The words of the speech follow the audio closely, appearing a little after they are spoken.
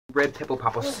red pepper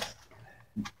poppers.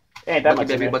 Ain't that much,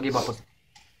 baby, buggy poppers.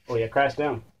 Oh yeah, crash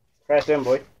them,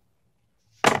 boy.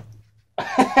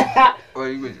 Oh,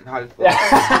 you was hot as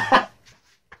fuck.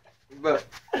 But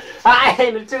I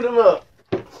hate to chew them up.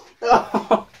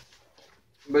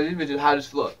 but these bitches hot as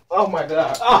fuck. Oh my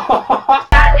god.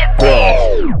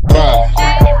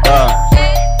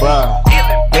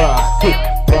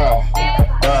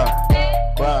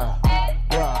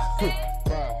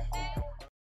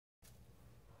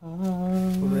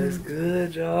 What's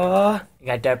good, y'all? You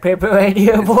got that paper right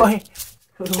here, boy.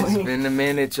 It's been a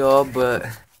minute, y'all, but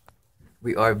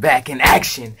we are back in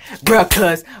action. Bruh,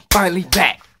 cuz finally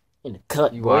back. In the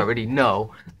cut, You boy. already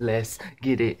know. Let's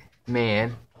get it,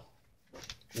 man.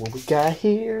 What we got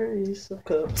here is some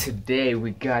cups. Today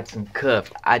we got some cups.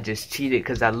 I just cheated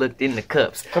because I looked in the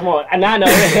cups. Come on, and I know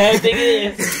everything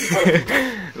it is.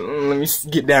 Let me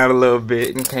get down a little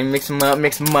bit. Okay, mix them up,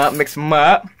 mix them up, mix them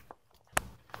up.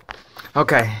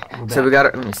 Okay, so we got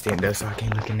our, let me stand up so I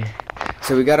can't look in there.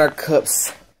 So we got our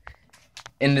cups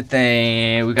in the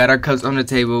thing. We got our cups on the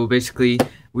table. Basically,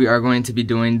 we are going to be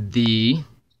doing the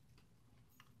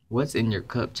what's in your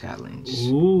cup challenge.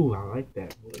 Ooh, I like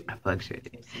that, boy. I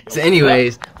fluctuated. So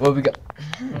anyways, what we got?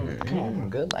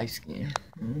 Good light skin.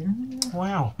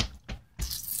 Wow.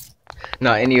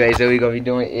 No, anyways, what we gonna be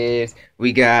doing is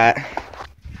we got,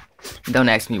 don't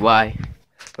ask me why,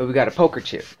 but we got a poker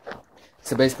chip.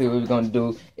 So basically what we're gonna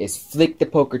do is flick the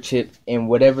poker chip, and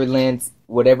whatever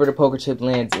the poker chip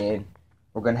lands in,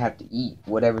 we're gonna have to eat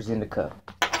whatever's in the cup.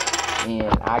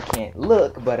 And I can't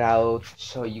look, but I'll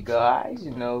show you guys.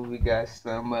 You know, we got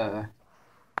some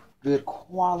good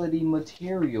quality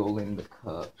material in the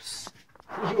cups.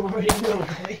 You already know,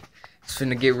 boy. It's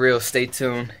finna get real. Stay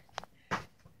tuned.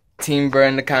 Team Bruh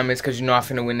in the comments, because you know I'm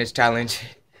finna win this challenge.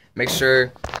 Make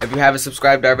sure, if you haven't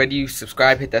subscribed already,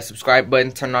 subscribe, hit that subscribe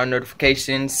button, turn on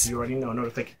notifications. You already know,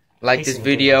 notification. Like this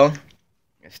video,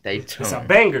 and stay tuned. It's a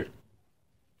banger.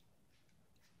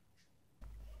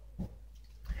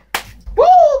 Woo!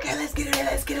 Okay, let's get it,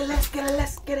 let's get it, let's get it,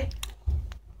 let's get it.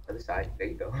 Other side, there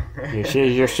you go.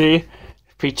 You see?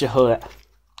 Preach your hood.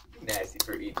 Nasty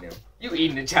for eating them. You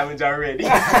eating the challenge already.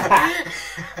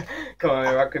 Come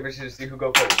on, rock, paper, scissors, see who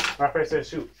go first. Rock, paper, scissors,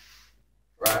 shoot.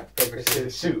 Rock, paper,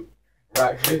 scissors, shoot.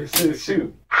 Rock, paper, scissors,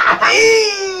 shoot.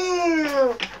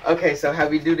 Okay, so how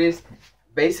we do this?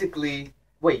 Basically,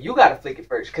 wait, you gotta flick it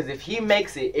first, because if he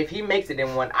makes it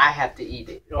in one, I have to eat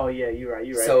it. Oh yeah, you're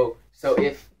right. So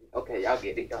if, okay, y'all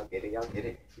get it.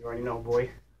 You already know, boy.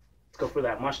 Let's go for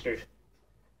that mustard.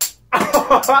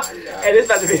 Hey, this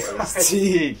about to be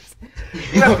Jeez.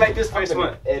 You have to make this first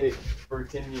one. Edit for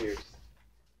 10 years.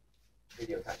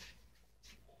 Video time.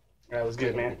 That was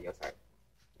good, man. Video time.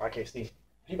 I can't see.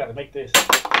 You about to make this.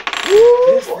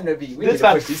 This gonna be. We This need to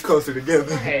about- push these closer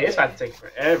together. Hey, it's about to take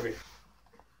forever.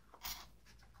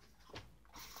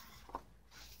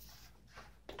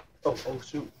 Oh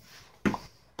shoot.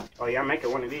 Oh yeah, I'm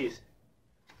making one of these.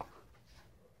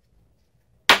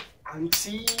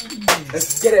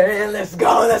 Let's get it, man. Let's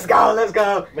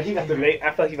go. But he got to make.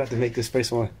 I feel like he about to make this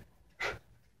first one.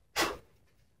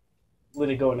 Let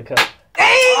it go in the cup.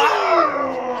 Hey,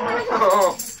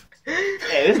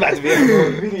 Hey, this about to be a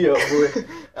good video, boy.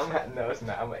 no, it's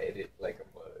not. I'm gonna edit like a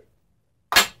bug.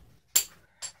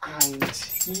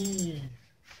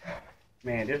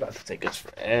 Man, this about to take us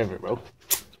forever, bro.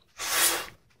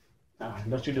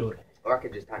 Don't you do it. Or I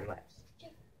could just time lapse.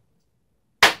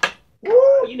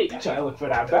 Woo! You need to try to look for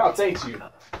that bounce, ain't you?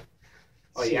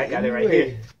 Oh yeah, I got it right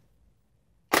here.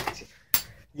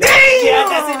 Yeah,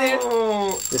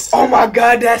 that's it. Oh my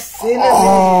God, that's cinnamon.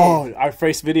 Oh, our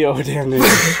first video, damn near.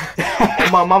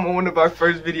 My mama, one of our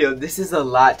first videos. This is a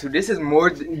lot too. This is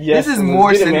more. Yes, this is more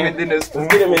let's get it, cinnamon man. than a spoon.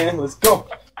 Let's get it, man. Let's go.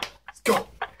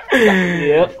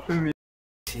 Yep.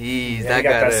 Jeez, Yeah, I I got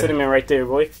that gotta. cinnamon right there,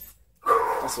 boy.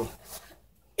 That's one.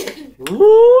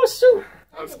 Ooh, shoot.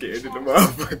 I'm scared of the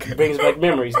motherfucker. Brings back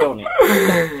memories, don't it?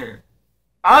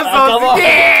 I'm so come on.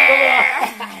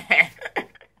 scared.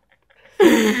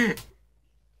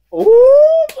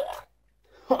 Ooh.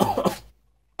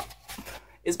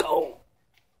 It's gone.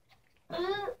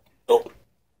 Oh.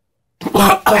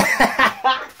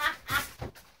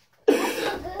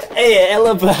 Hey,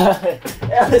 Ella.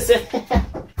 Ellison.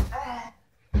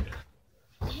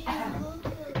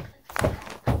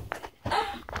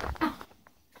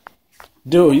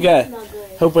 Dude, you got a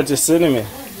whole bunch of cinnamon.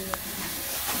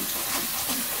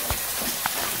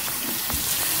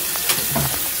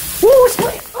 Woo,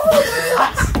 sweat.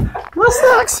 What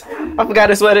sucks? I forgot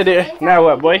to sweat it there. Now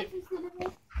what, boy?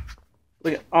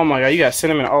 Look at, oh my God, you got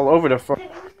cinnamon all over the front.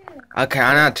 Okay,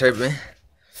 I'm not tripping.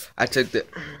 I took the.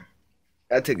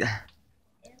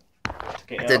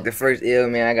 Okay, I took the first L,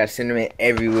 man. I got cinnamon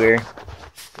everywhere.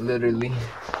 Literally.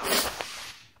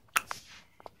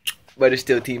 But it's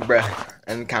still team, bruh.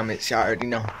 In the comments, y'all already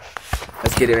know.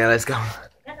 Let's get it, man. Let's go.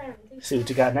 See what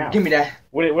you got now. Give me that.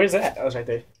 Where's that? Oh, it's right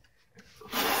there.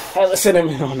 Hella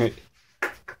cinnamon on it.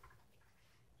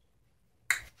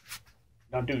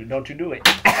 Don't you do it.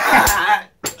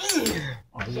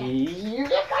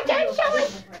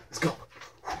 Let's go.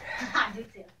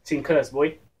 Team Cuz,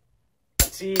 boy.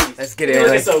 Jeez. Let's get it.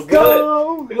 Look, it's so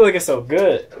good. Look, it's so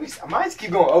good. I might just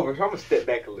keep going over, so I'm gonna step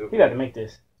back a little bit. You got to make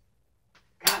this.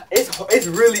 God, it's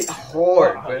really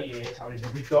hard, Oh, but yeah, it's harder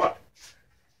than we thought.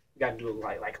 You got to do it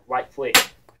like a light flick.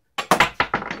 I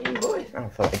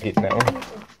don't feel like getting that one.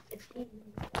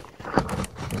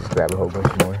 Just grab a whole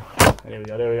bunch more. There we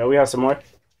go. We have some more.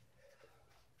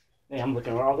 Hey, I'm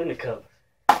looking all in the cup.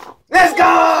 Let's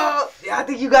go! Yeah, I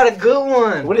think you got a good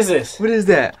one. What is this? What is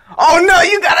that? Oh no,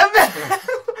 you got a bad.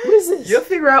 What is this? You'll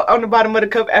figure out on the bottom of the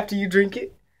cup after you drink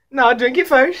it. No, drink it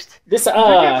first. This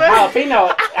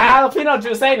jalapeno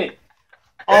juice, ain't it?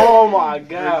 Oh my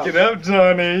god. Drink it up,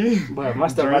 Johnny. But my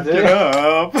stuff about Drink it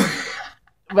up.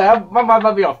 But my mouth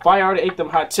might be on fire. I already ate them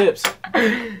hot chips.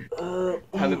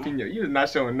 Jalapeno, you're not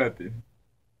showing nothing.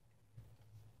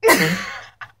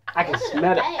 I can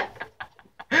smell it.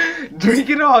 Drink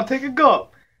it all. Take a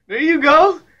gulp. There you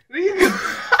go. There you go.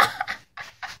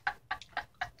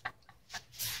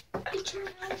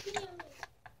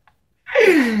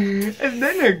 It's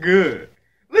not good.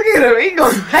 Look at him. He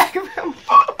goes back of him.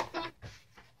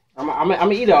 I'm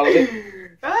gonna eat all of it.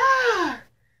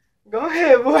 Go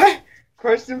ahead, boy.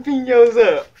 Crush them pinos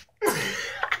up.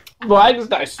 Boy, I just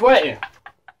started sweating.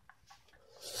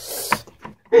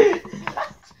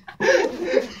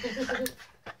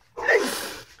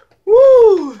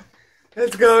 Woo!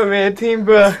 Let's go, man. Team,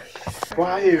 bro.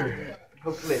 Fire.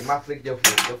 Go flick. My flick, your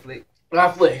flick. Go flick.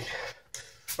 My flick.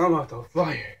 I'm out the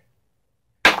fire.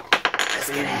 Let's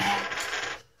get it.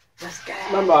 Let's get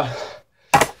it. My mouth.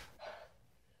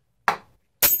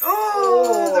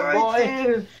 Oh,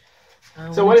 boy.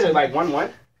 So what is it, like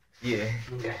 1-1? Yeah.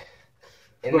 Okay.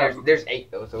 And there's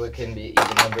 8 though, so it can be an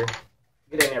even number.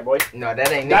 Get in there, boy. No, that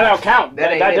ain't. That don't count.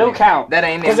 That do count. That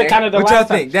ain't in Because there. it counted the what last y'all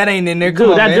time. think? That ain't in there. Come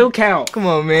Dude, on, that man. do count. Come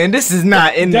on, man. This is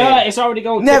not in there. It's already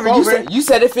going to Never. tip over. You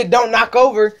said if it don't knock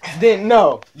over, then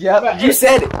no. Yep. But You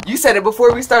said it. You said it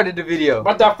before we started the video.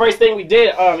 But the first thing we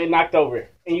did, it knocked over.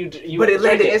 And you But it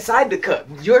drank landed inside the cup.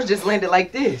 Yours just landed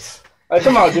like this. Like,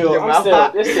 come on, dude. Your mouth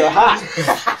hot. It's still hot.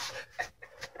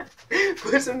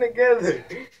 Put them together.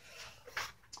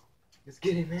 Let's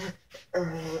get it, man.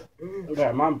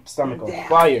 Okay, my stomach on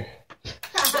fire.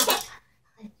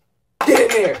 Get in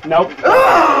there. Nope.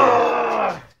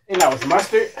 And that was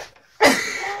mustard.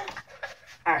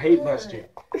 I hate mustard.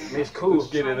 It's cool. Let's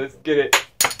get it. Let's get it.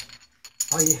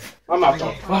 Oh yeah. My mouth's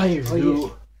on fire,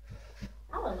 dude.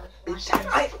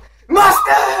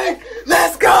 Mustard!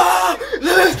 Let's go!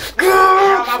 Let's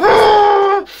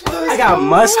go! I got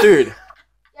mustard.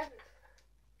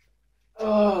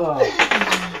 Oh.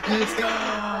 Let's go!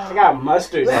 I got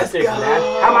mustard. Let's Mustard's go.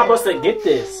 nasty. How am I supposed to get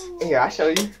this? Here, I'll show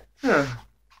you. Huh.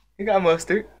 You got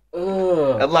mustard. A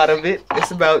Ugh. lot of it.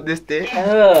 It's about this thick.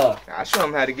 Ugh. I'll show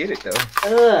him how to get it, though.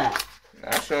 Ugh.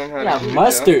 I'll show him how I to got get it,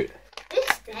 mustard. This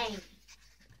thing.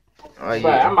 though. Oh, But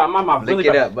yeah. my mouth Lick really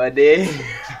it up, buddy.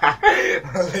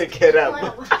 Lick it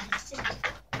up.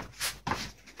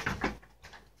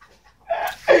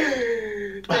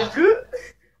 That's good.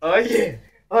 Oh, yeah.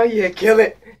 Oh, yeah. Kill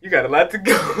it. You got a lot to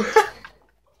go.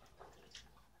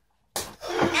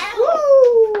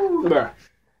 Woo! Bruh.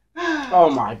 Oh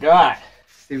my god.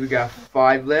 See, we got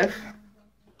 5 left.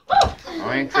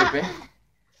 I ain't tripping.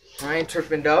 I ain't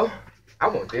tripping, though. I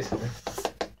want this one.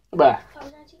 Bruh.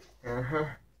 Uh-huh.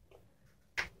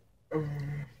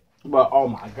 But oh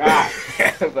my god.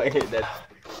 But that,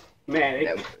 Man,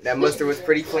 that mustard was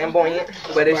pretty flamboyant,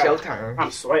 but it's your turn. I'm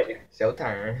sweating. It's your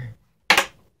turn.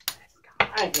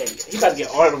 I can't. He about to get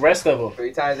all the rest of them.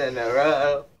 3 times in a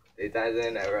row. 3 times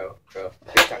in a row, bro.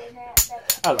 3 times.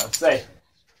 I was about to say.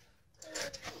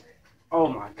 Oh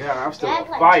my god, I'm still on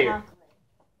fire.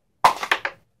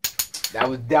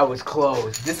 That was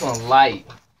close. This one light.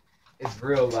 It's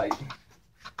real light.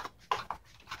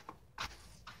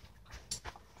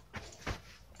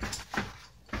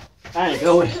 I ain't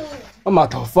going. I'm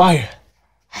out on fire.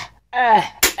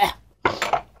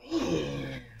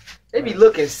 They be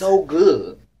looking so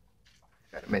good.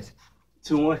 Gotta miss it.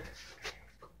 2-1.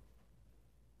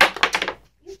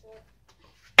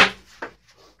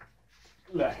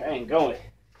 Look, I ain't going.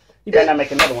 You better not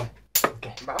make another one.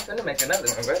 Okay. But I'm finna make another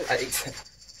one, bro.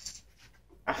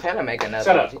 I'm finna make another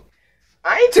Shut one. up.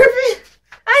 I ain't tripping.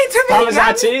 I I ain't too many.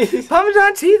 Parmesan cheese.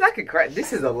 Parmesan cheese. I could crack.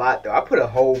 This is a lot though. I put a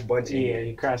whole bunch in Yeah, here.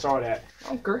 you crash all that.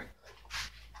 Okay.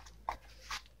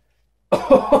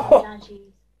 Parmesan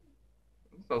cheese.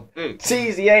 So thick.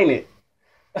 Cheesy, ain't it?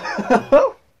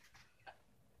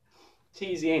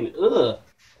 Cheesy, ain't it? Ugh.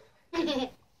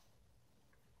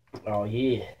 Oh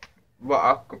yeah.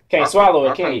 Well, Can't swallow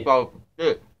it, can you? Swallow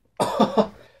it.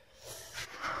 Let's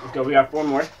go. We got 4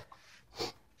 more.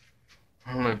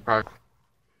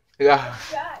 Yeah,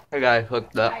 I got it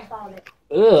hooked up. I found it.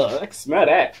 Ugh, I can smell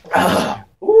that.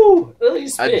 Ooh, you I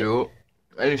spit. do.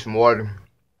 I need some water.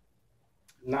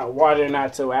 Not water,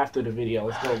 not till after the video.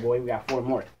 Let's go, boy. We got 4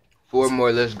 more. 4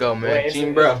 more. Let's go, man. Wait,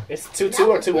 Team bro. It's 2-2 That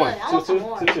or was 2-1? good. I want some 2-2?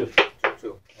 more. 2-2.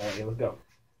 2. Alright, let's go.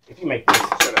 If you make this,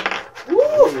 shut up. Woo!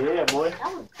 Yeah, boy.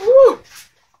 That was Woo!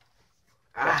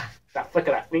 Ah. Stop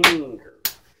flicking that finger.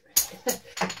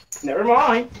 Never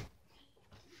mind.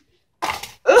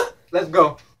 Let's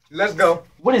go. Let's go.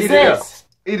 What is Eat it up. this?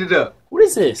 Eat it up. What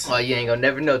is this? Oh, you ain't gonna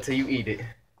never know till you eat it.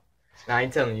 Nah, I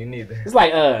ain't telling you neither. It's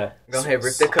like Go ahead,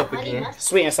 rip the cup honey again. mustard.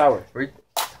 sweet and sour. Rip.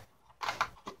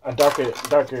 A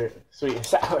darker sweet and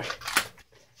sour.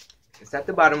 It's at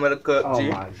the bottom of the cup, Oh G.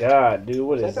 my god, dude,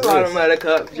 what It's is at the bottom this? of the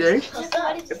cup, G.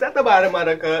 What is It's at the bottom of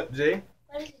the cup, G.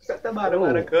 what is It's at the bottom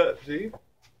of the cup, G.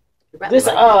 This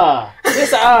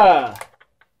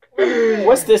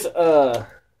what's this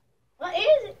What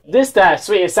is it? this that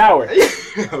sweet and sour? No,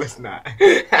 it's not.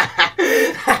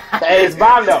 It's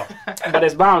bomb though. But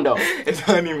it's bomb though. It's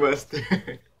honey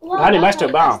mustard. Well, Honey that's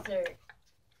mustard bomb. mustard.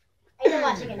 I know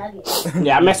about chicken nuggets.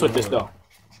 Yeah, I mess with this though.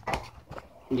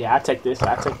 Yeah, I take this.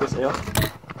 I take this L.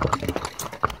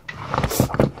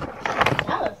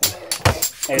 That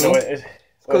was Hey, you know what? It's,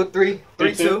 Cool, 3,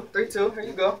 3, 3-2. 2. 3, 2. Here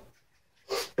you go.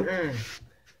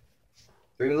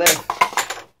 3 left.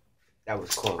 That was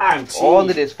close. I'm All cheese.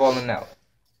 of this falling out.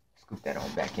 Scoop that on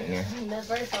back in there. the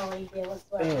first one we did was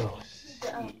what? Oh,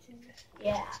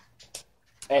 Yeah.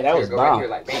 hey, that was Here, go right bomb. here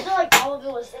like I that. feel like all of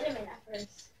it was cinnamon at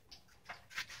first.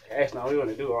 That's not what we want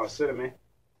to do. All cinnamon.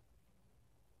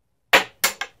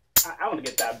 I want to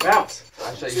get that bounce.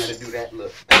 I'll show you how to do that.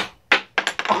 Look.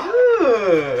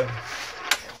 Ugh.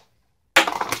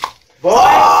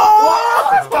 Boy!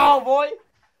 Let's go, boy!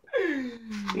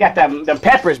 You got them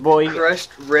peppers, boy. Crushed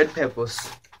red peppers.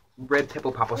 Red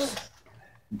pepper poppers.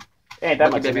 Ain't that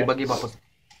Buggy much in baby, there. buggy poppers.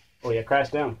 Oh yeah, crash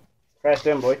them. Crash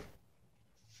them, boy.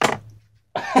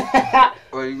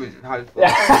 Or you was hot as fuck.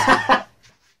 I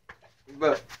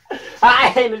But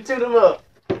hate to chew them up.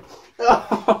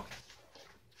 Oh,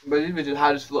 these bitches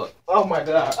hot as fuck. oh my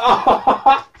god.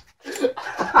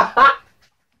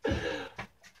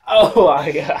 Oh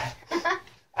my god.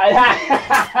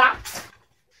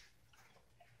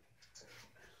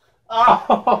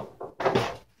 Oh.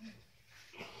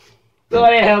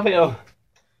 Somebody help him.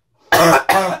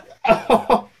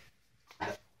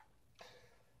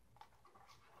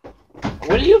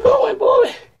 Where are you going,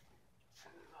 boy?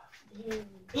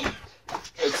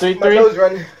 3-3. My nose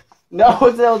running. No,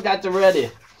 Zell's got you ready.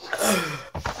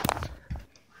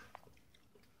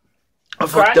 I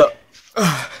fucked up.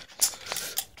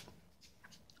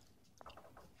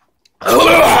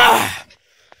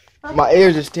 My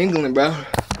ears is tingling, bro.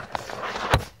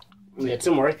 We got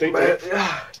 2 more.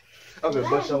 3-3. I'm gonna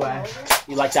bust your ass.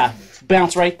 You like that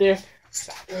bounce right there?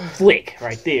 Flick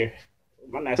right there.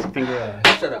 My nice finger.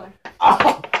 Shut up.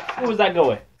 Oh, where was that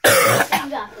going?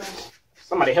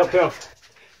 Somebody help him.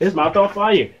 His mouth on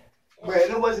fire. Bro,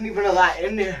 there wasn't even a lot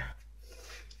in there.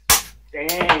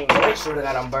 Dang. Make sure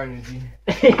that I'm burning, G.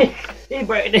 He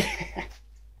burned it.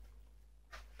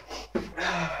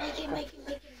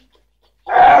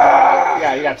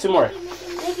 You got 2 more. I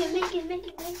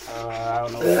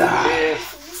don't know what it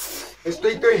is. It's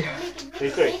 3-3.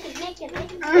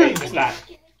 3-3. Wait, it's not.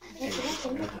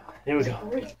 Here we go.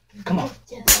 Come on.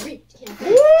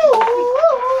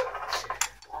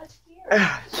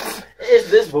 Is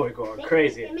this boy going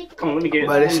crazy? Come on, let me get.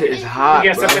 Bro, this shit is Let hot, me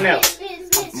get something bro. else.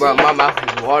 Bro, my mouth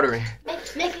is watering.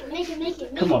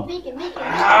 Come on.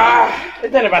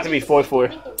 It's not about to be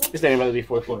 4-4. It's not about to be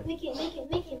 4-4.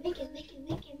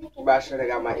 Bro, I should have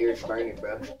got my ears burning,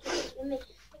 bro.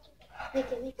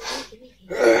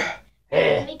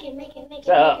 Hey,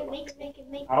 shut up.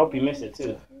 I hope you missed it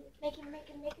too.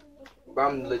 Bro,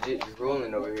 I'm legit just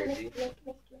rolling over here, G.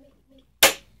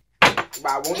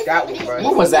 Bro, I want that one, bro.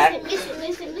 What was that?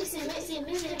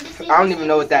 I don't even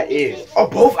know what that is. Oh,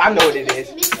 both? I know what it is.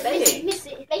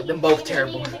 Them both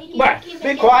terrible. What?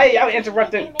 Be quiet. Y'all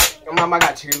interrupting. Mom, I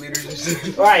got cheerleaders and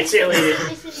shit. All right, cheerleader.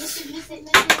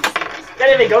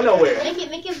 That didn't go nowhere.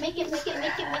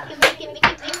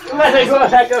 Let it go.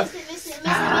 That goes.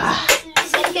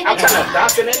 I'm trying to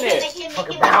bounce it in there.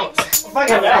 Fucking bounce.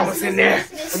 Fucking bounce in there.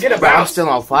 Forget Bro, I'm about still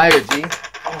on fire, G.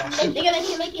 They're gonna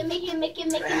make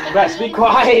it. Guys, be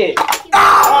quiet.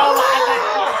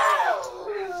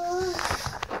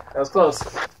 That was close.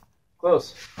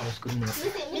 Close. I was good enough.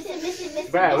 Miss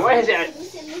it. Brad, where is that?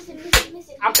 Miss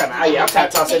it. I'm trying to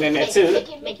toss it in there too. Make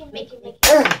it.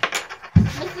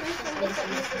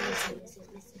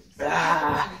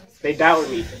 Ah, they doubt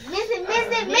me. Miss it.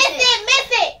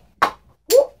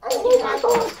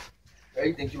 Bro,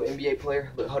 you think you an NBA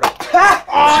player? Look, hold on.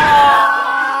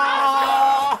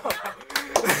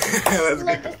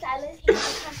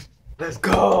 Let's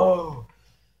go.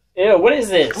 Ew, what is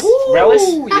this? Ooh, Relish?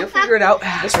 Yeah, figure it out.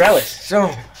 It's relish.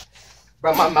 So,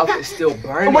 bro, my mouth is still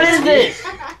burning. What is this?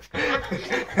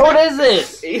 What is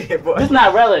this? Eat it, boy. It's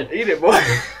not relish. Eat it, boy.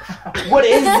 What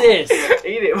is this?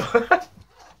 Eat it, boy.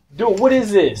 Dude, what is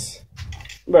this?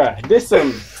 Bruh, this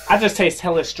I just taste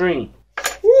hella string.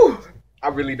 Woo. I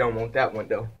really don't want that one,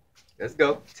 though. Let's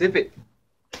go. Tip it.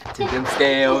 Tip them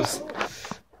scales.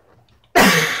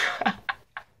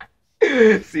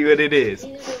 See what it is.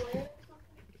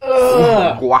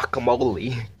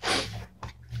 Guacamole.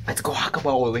 It's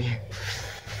guacamole.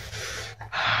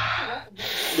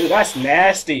 Dude, that's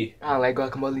nasty. I don't like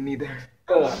guacamole neither.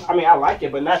 I mean, I like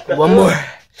it, but not the... One more.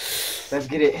 Let's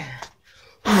get it.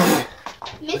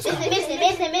 Miss it.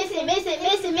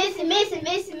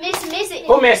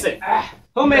 Who missing?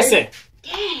 Who missing?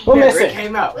 Who Yeah, missing? Rick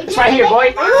came out. It's right here,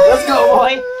 boy. Let's go,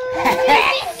 boy.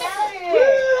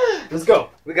 Let's go.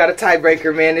 We got a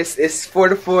tiebreaker, man. It's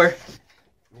 4-4.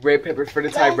 Red peppers for the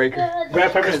tiebreaker.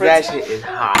 Red peppers Cause for that shit is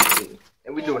hot.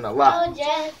 And we doing a lot. Go,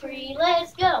 Jeffrey,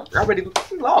 let's go. Already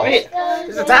lost. Wait.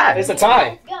 It's a tie. It's a tie.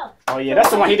 Let's go. Oh, yeah, that's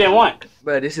the one he didn't want.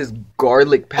 But this is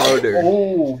garlic powder.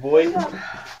 Oh, boy.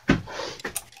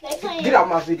 They playing. Get out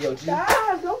my video, G.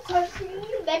 Don't touch me.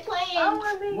 They playing. I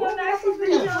want to be in your nasty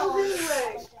videos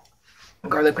anyway.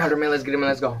 Garlic powder, man. Let's get him and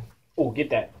let's go. Oh, get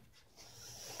that.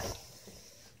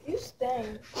 You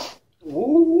stink.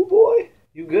 Ooh, boy.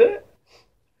 You good?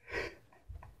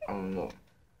 I don't know.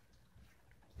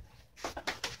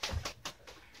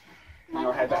 You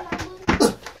don't have that.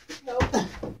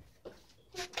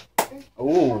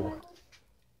 Ooh.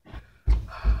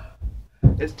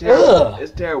 It's terrible. Ugh.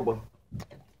 It's terrible.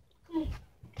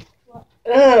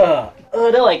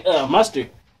 They're like mustard.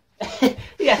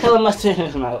 He got hella mustard in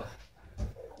his mouth.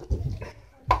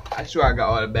 I swear I got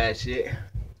all the bad shit.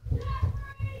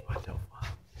 What the fuck?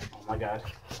 Oh my god.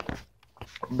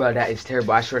 Bro, that is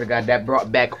terrible. I swear to God, that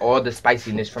brought back all the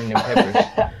spiciness from them peppers.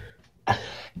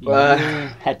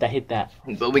 Had to hit that.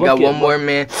 But we got one more,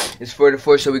 man. It's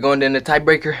 4-4, so we're going in the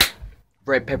tiebreaker.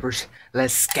 Red peppers.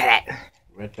 Let's scat.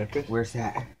 Red peppers? Where's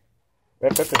that?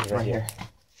 Red peppers Right here.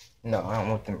 No, I don't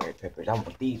want them red peppers. I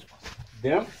want these ones.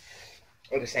 Them?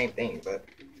 They're the same thing, but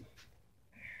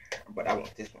I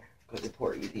want this one because it's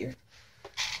more easier.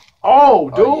 Oh,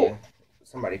 dude. Oh, yeah.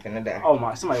 Somebody finna die. Oh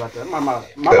my, somebody about to. My mouth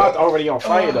already on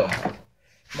fire though.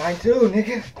 Mine too,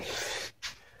 nigga.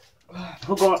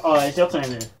 Who going? Oh, it's your turn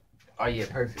then. Oh yeah,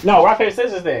 perfect. No, rock paper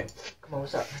scissors then. Come on,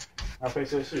 what's up? Rock paper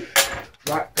scissors shoot.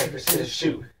 Rock, paper, scissors,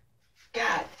 shoot.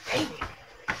 God dang it.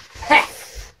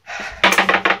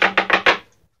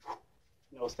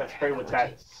 No, step straight with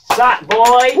that shot,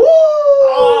 boy. Woo!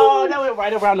 Oh, that went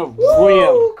right around the Woo!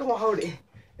 rim. Come on, hold it.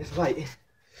 It's light.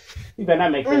 You better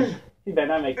not make this. You better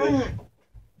not make this.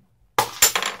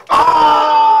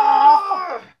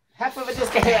 Oh! Half of it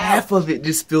just came out. Half of it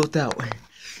just spilled out.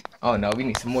 Oh no, we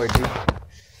need some more, dude.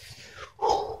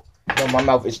 No, my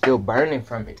mouth is still burning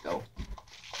from it though.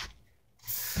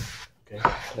 Okay,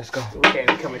 Let's go. we can't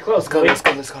be coming close. Let's go. Let's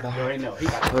go. Let's go. You already know. He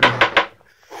got Hold on.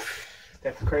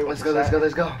 Stephen Curry. Let's go. Let's go.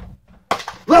 Let's go.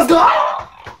 Let's go.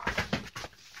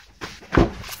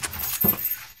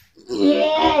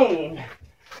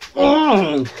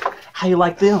 How you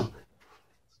like them?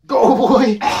 Go,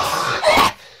 boy.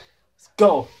 Let's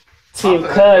go. Team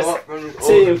Cuz.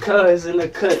 Team Cuz in the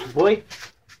cut, boy.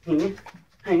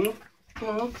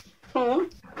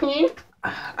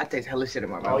 I taste hella shit in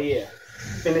my mouth. Oh yeah.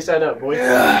 Finish that up, boy.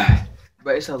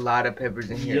 But it's a lot of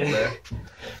peppers in here, Yeah.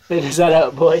 Finish that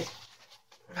up, boy.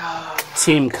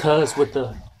 Team Cuz with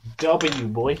the W,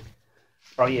 boy.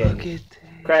 Oh yeah. Look at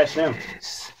Crash them.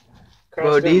 this. Crash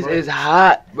Bro, them, these boy. is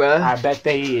hot, bro. I bet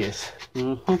they is.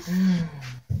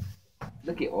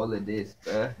 Look at all of this,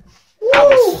 bro. I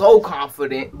was so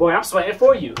confident. Boy, I'm sweating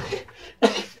for you.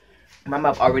 My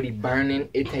mouth already burning.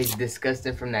 It tastes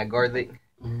disgusting from that garlic.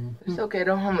 It's okay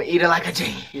though. I'm gonna eat it like a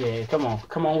G. Yeah, come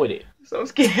on with it. So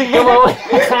scared. Come on.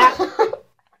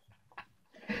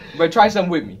 But try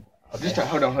something with me. Just try.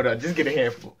 Hold on. Just get a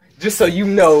handful. Just so you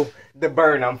know the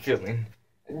burn I'm feeling.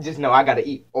 Just know I gotta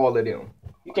eat all of them.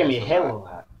 You gave me a hell of a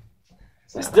lot.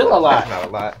 It's still a lot. That's not a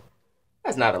lot.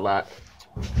 That's not a lot.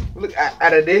 Look,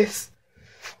 out of this.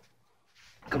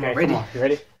 Come on, ready? Come on. You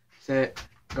ready? Set,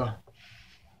 go.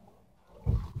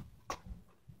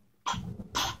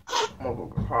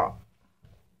 Motherfucker hot.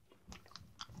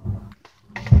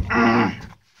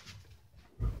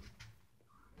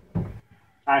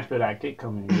 I feel that kick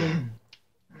coming in.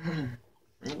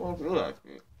 You won't feel like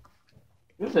it.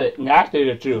 This is nasty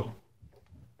to chew.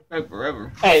 Like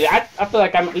forever. Hey, I feel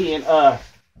like I'm eating,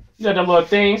 you know them little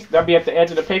things that be at the edge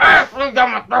of the paper? Look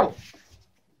down my throat.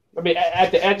 That be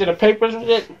at the edge of the papers and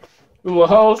shit? Them little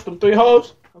holes, them 3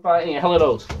 holes? I feel like eating hell of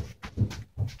those.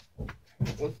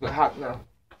 What's the hot now?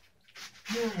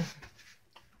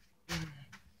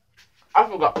 I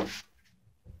forgot.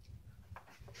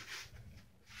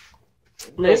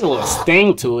 There's a little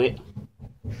sting to it.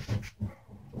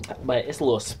 But it's a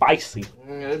little spicy.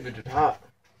 Yeah, this bitch is hot.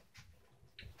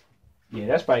 Yeah,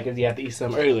 that's probably because you had to eat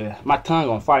something earlier. My tongue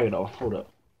on fire though. Hold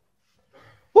up.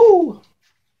 Woo!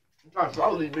 I'm trying to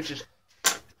swallow these bitches.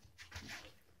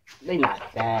 They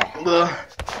not bad.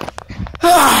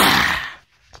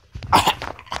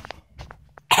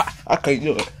 I can't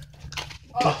do it.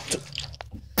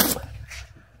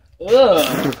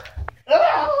 Ugh.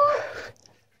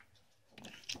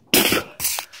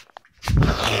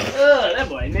 That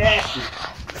boy nasty.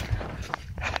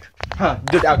 Huh,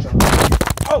 good outro.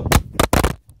 Oh!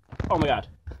 Oh my god.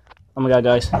 Oh my god,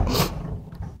 guys.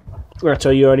 We're gonna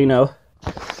tell you already know.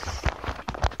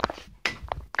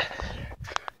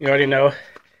 You already know.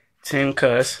 Team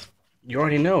Cuzz. You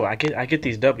already know. I get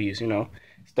these W's, you know.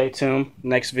 Stay tuned.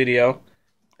 Next video.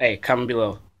 Hey, comment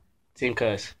below. Team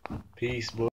Cuzz.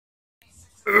 Peace, boy.